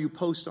before you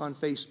post on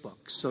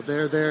Facebook. So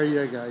there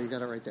you go. You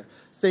got it right there.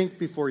 Think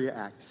before you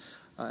act.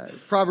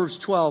 Proverbs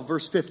 12,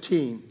 verse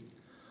 15.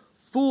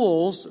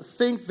 "Fools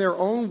think their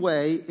own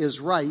way is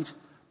right,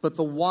 but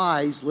the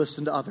wise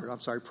listen to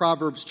others."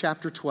 Proverbs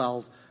chapter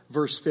 12,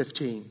 verse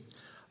 15.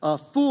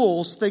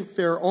 Fools think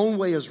their own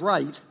way is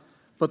right,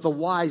 but the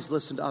wise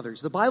listen to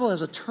others. The Bible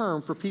has a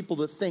term for people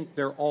that think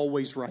they're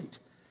always right,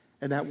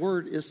 and that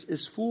word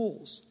is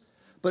fools.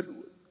 But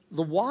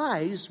the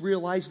wise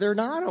realize they're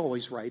not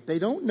always right. They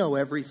don't know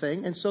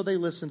everything, and so they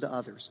listen to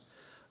others.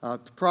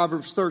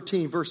 Proverbs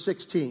 13, verse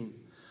 16.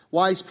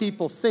 "Wise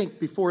people think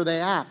before they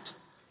act.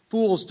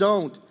 Fools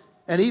don't,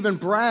 and even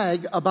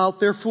brag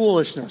about their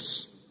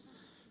foolishness."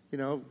 You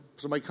know,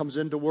 somebody comes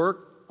into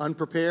work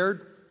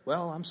unprepared.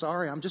 "Well, I'm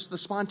sorry, I'm just the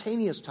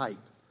spontaneous type."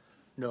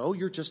 No,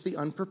 you're just the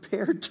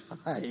unprepared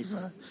type.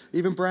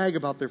 Even brag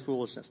about their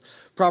foolishness.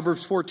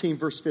 Proverbs 14,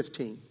 verse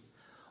 15.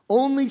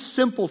 "Only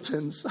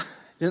simpletons,"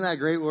 isn't that a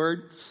great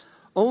word?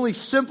 "Only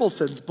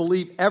simpletons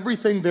believe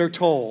everything they're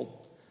told.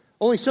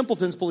 Only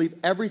simpletons believe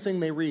everything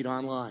they read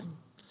online.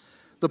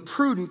 The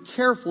prudent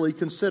carefully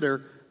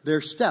consider their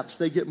steps."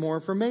 They get more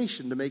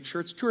information to make sure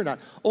it's true or not.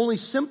 Only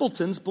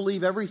simpletons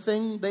believe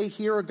everything they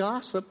hear a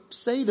gossip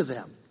say to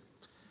them.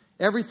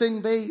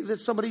 Everything that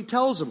somebody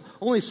tells them.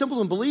 Only a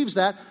simpleton believes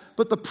that,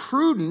 but the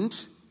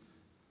prudent,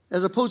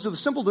 as opposed to the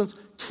simpletons,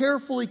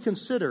 carefully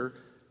consider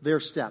their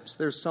steps.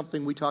 There's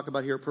something we talk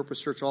about here at Purpose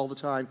Church all the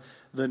time,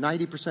 the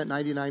 90%,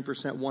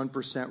 99%,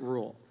 1%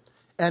 rule.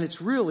 And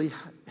it's really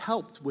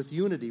helped with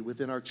unity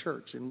within our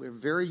church. And we're a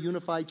very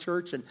unified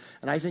church, and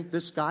I think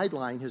this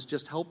guideline has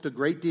just helped a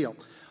great deal.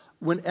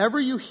 Whenever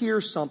you hear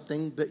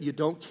something that you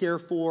don't care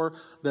for,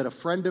 that a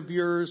friend of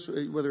yours,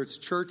 whether it's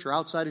church or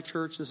outside of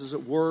church, this is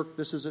at work,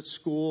 this is at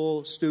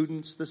school,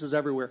 students, this is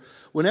everywhere.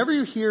 Whenever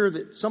you hear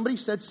that somebody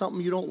said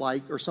something you don't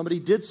like or somebody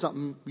did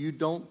something you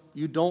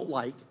don't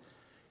like,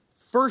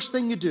 first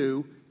thing you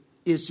do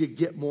is you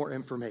get more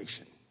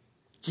information.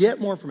 Get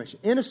more information.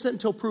 Innocent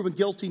until proven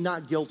guilty,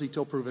 not guilty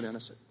till proven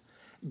innocent.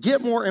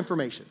 Get more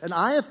information. And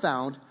I have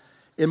found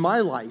in my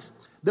life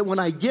that when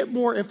I get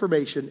more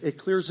information, it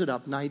clears it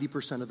up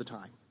 90% of the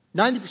time.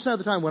 90% of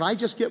the time, when I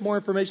just get more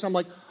information, I'm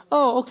like,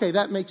 oh, okay,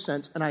 that makes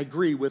sense, and I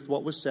agree with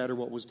what was said or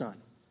what was done.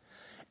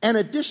 An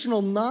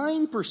additional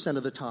 9%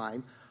 of the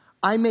time,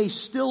 I may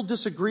still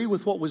disagree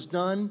with what was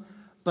done,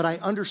 but I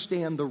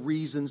understand the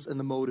reasons and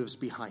the motives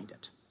behind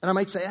it. And I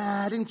might say,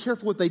 I didn't care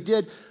for what they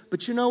did,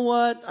 but you know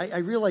what? I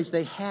realized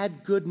they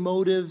had good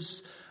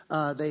motives.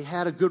 They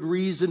had a good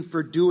reason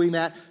for doing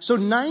that. So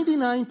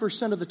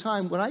 99% of the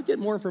time, when I get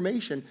more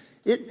information,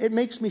 it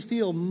makes me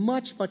feel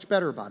much, much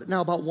better about it. Now,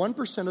 about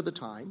 1% of the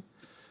time,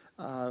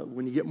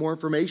 when you get more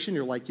information,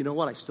 you're like, you know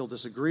what? I still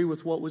disagree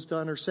with what was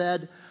done or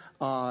said.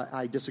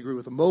 I disagree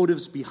with the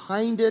motives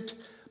behind it.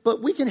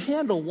 But we can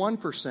handle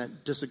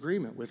 1%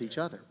 disagreement with each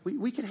other.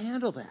 We can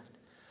handle that.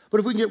 But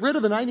if we can get rid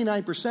of the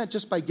 99%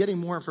 just by getting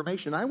more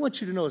information, I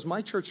want you to know, as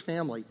my church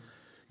family,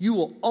 you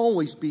will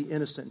always be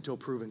innocent until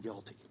proven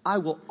guilty. I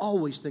will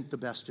always think the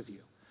best of you.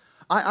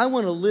 I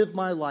want to live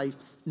my life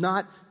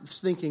not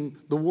thinking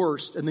the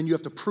worst, and then you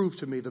have to prove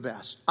to me the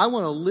best. I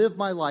want to live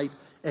my life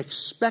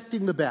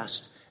expecting the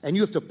best, and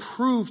you have to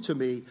prove to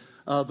me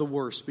the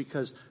worst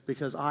because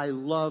I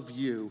love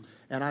you,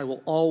 and I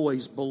will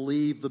always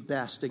believe the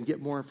best and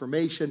get more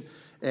information.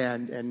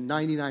 And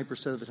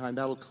 99% of the time,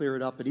 that'll clear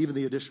it up. And even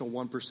the additional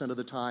 1% of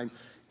the time,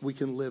 we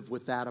can live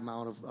with that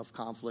amount of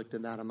conflict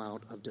and that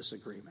amount of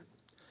disagreement.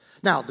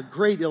 Now, the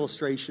great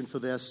illustration for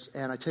this,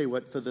 and I tell you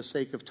what, for the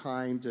sake of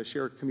time to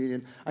share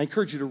communion, I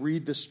encourage you to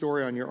read this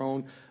story on your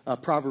own,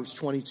 Proverbs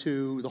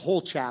 22, the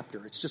whole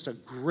chapter. It's just a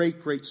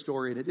great, great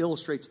story, and it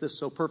illustrates this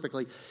so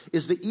perfectly,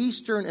 is the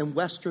eastern and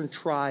western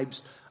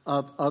tribes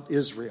of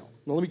Israel.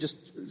 Now, let me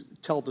just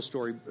tell the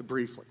story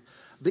briefly.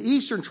 The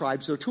eastern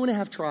tribes, there are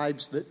 2.5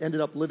 tribes that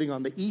ended up living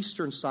on the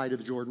eastern side of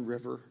the Jordan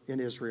River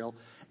in Israel.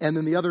 And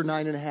then the other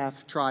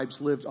 9.5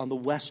 tribes lived on the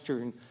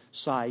western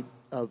side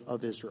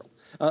of Israel.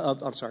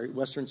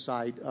 Western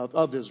side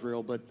of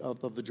Israel, but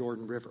of the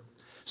Jordan River.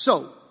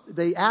 So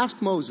they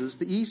asked Moses,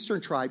 the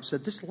eastern tribe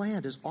said, this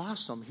land is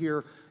awesome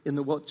here in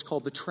what's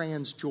called the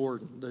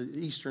Transjordan, the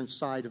eastern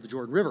side of the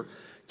Jordan River.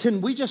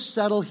 Can we just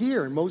settle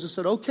here? And Moses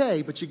said,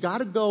 okay, but you got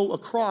to go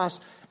across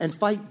and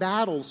fight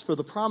battles for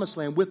the promised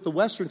land with the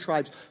western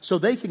tribes so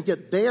they can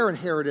get their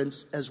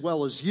inheritance as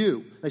well as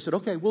you. They said,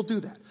 okay, we'll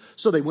do that.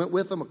 So they went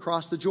with them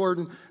across the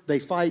Jordan. They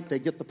fight. They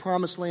get the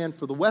promised land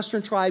for the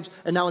western tribes.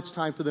 And now it's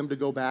time for them to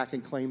go back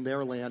and claim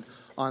their land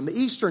on the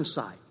eastern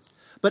side.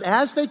 But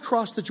as they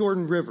crossed the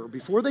Jordan River,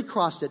 before they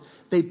crossed it,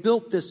 they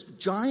built this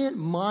giant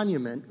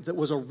monument that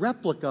was a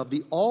replica of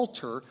the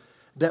altar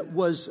that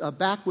was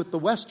back with the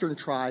western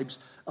tribes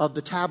of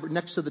the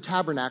next to the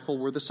tabernacle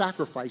where the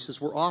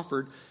sacrifices were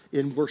offered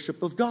in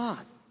worship of God.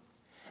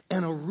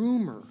 And a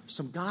rumor,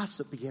 some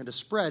gossip began to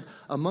spread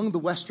among the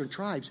western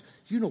tribes.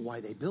 You know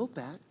why they built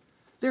that?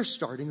 They're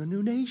starting a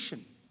new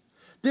nation.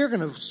 They're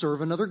going to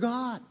serve another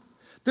God.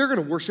 They're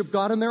going to worship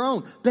God on their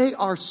own. They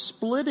are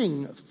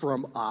splitting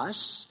from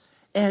us,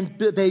 and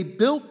they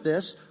built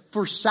this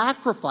for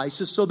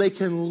sacrifices so they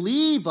can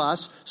leave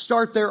us,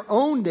 start their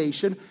own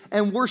nation,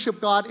 and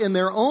worship God in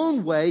their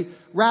own way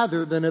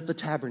rather than at the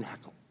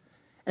tabernacle.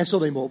 And so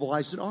they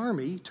mobilized an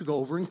army to go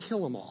over and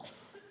kill them all.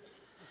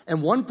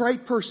 And one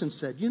bright person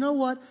said, you know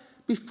what?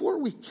 Before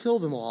we kill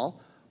them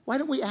all, why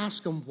don't we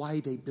ask them why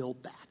they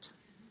built that?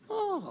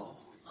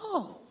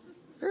 Oh,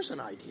 there's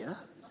an idea.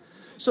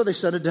 So they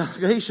sent a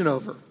delegation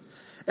over.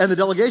 And the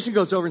delegation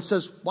goes over and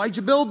says, why'd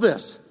you build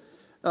this?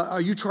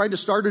 Are you trying to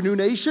start a new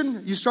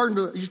nation? You trying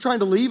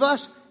to leave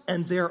us?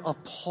 And they're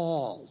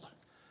appalled.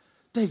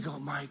 They go,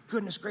 my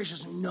goodness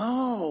gracious,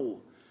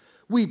 no.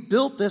 We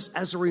built this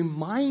as a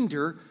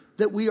reminder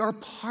that we are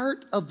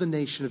part of the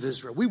nation of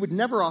Israel. We would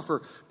never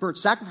offer burnt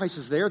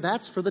sacrifices there.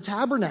 That's for the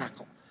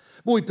tabernacle.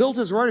 But we built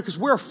it as a reminder because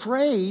we're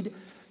afraid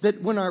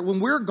that when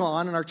we're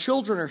gone and our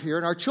children are here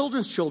and our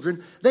children's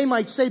children, they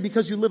might say,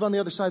 because you live on the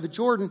other side of the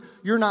Jordan,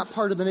 you're not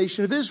part of the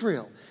nation of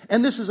Israel.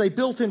 And this is a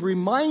built-in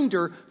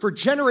reminder for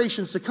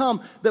generations to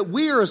come that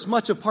we are as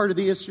much a part of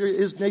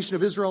the nation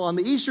of Israel on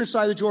the eastern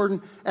side of the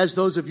Jordan as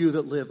those of you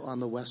that live on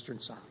the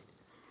western side.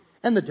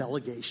 And the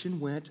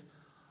delegation went,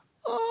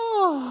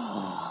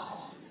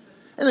 oh.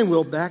 And they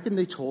wheeled back and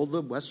they told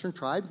the western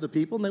tribes, the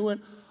people, and they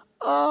went,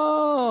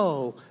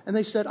 oh. And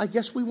they said, I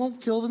guess we won't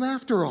kill them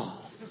after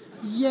all.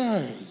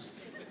 Yay.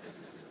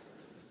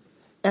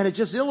 And it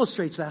just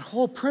illustrates that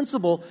whole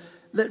principle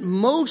that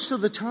most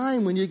of the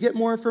time when you get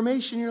more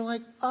information, you're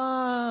like,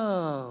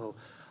 oh,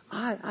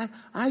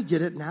 I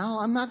get it now.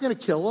 I'm not going to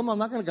kill them. I'm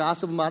not going to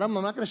gossip about them.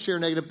 I'm not going to share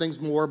negative things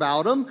more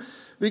about them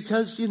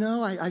because,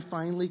 I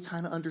finally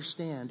kind of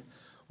understand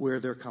where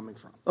they're coming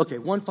from. Okay,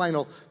 one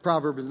final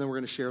proverb, and then we're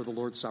going to share the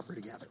Lord's Supper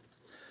together.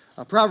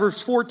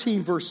 Proverbs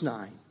 14, verse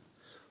 9.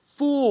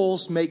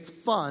 Fools make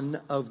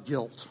fun of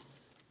guilt,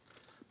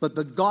 but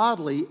the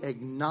godly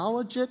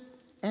acknowledge it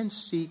and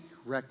seek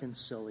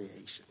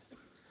reconciliation.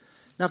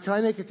 Now, can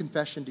I make a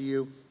confession to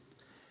you?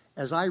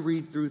 As I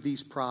read through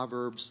these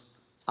Proverbs,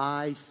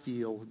 I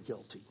feel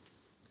guilty.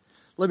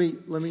 Let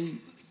me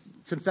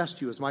confess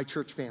to you as my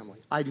church family,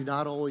 I do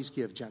not always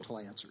give gentle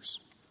answers.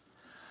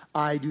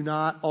 I do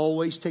not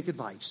always take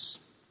advice.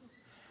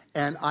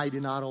 And I do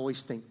not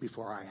always think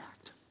before I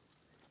act.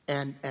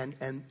 And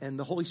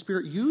the Holy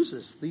Spirit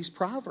uses these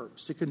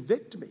proverbs to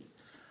convict me.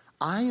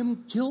 I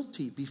am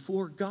guilty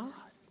before God.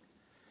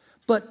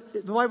 But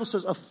the Bible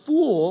says a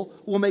fool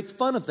will make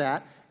fun of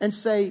that and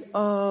say,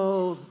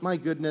 oh, my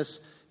goodness,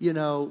 you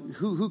know,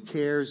 who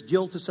cares?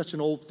 Guilt is such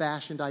an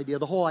old-fashioned idea.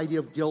 The whole idea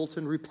of guilt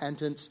and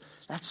repentance,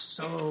 that's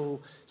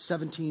so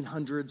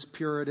 1700s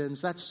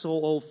Puritans. That's so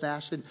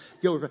old-fashioned.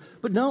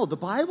 But no, the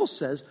Bible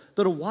says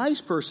that a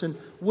wise person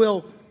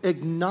will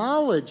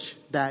acknowledge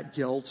that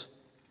guilt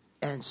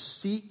and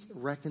seek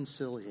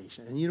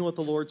reconciliation. And you know what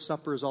the Lord's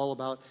Supper is all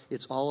about?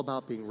 It's all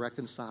about being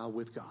reconciled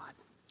with God.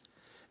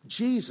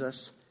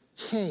 Jesus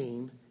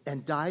came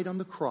and died on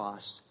the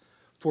cross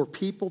for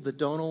people that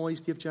don't always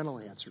give gentle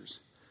answers,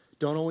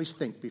 don't always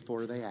think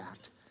before they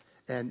act,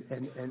 and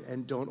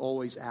don't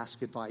always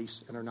ask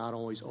advice and are not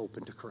always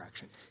open to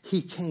correction.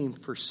 He came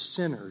for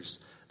sinners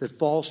that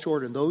fall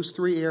short in those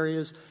 3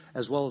 areas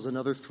as well as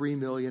another 3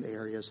 million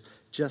areas,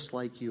 just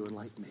like you and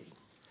like me.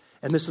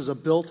 And this is a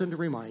built-in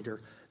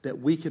reminder that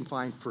we can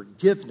find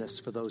forgiveness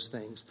for those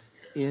things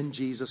in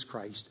Jesus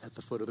Christ at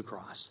the foot of the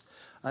cross.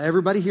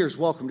 Everybody here is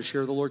welcome to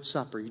share the Lord's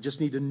Supper. You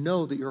just need to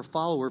know that you're a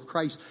follower of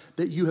Christ,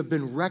 that you have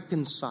been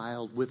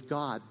reconciled with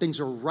God. Things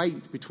are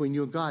right between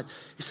you and God.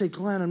 You say,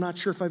 Glenn, I'm not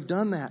sure if I've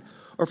done that.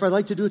 Or if I'd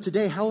like to do it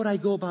today, how would I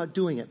go about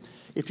doing it?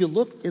 If you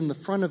look in the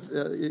front of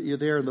you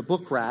there in the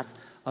book rack,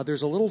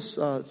 there's a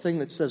little thing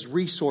that says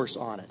resource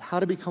on it, how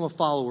to become a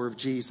follower of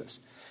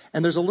Jesus.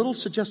 And there's a little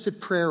suggested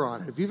prayer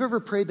on it. If you've ever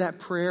prayed that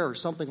prayer or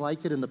something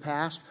like it in the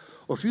past,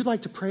 or if you'd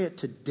like to pray it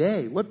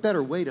today, what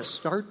better way to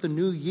start the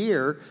new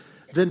year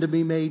than to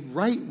be made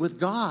right with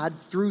God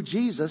through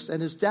Jesus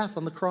and his death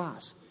on the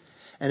cross.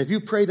 And if you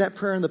prayed that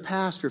prayer in the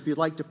past, or if you'd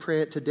like to pray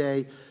it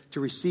today,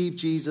 to receive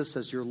Jesus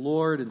as your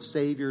Lord and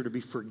Savior, to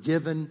be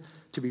forgiven,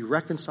 to be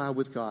reconciled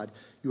with God,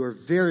 you are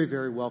very,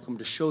 very welcome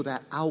to show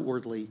that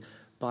outwardly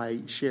by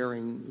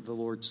sharing the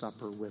Lord's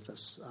Supper with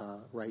us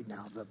right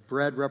now. The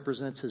bread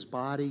represents his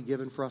body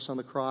given for us on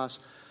the cross.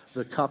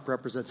 The cup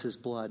represents his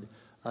blood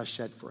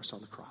shed for us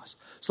on the cross.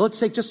 So let's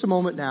take just a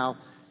moment now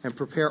and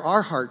prepare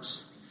our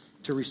hearts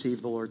to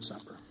receive the Lord's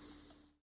Supper.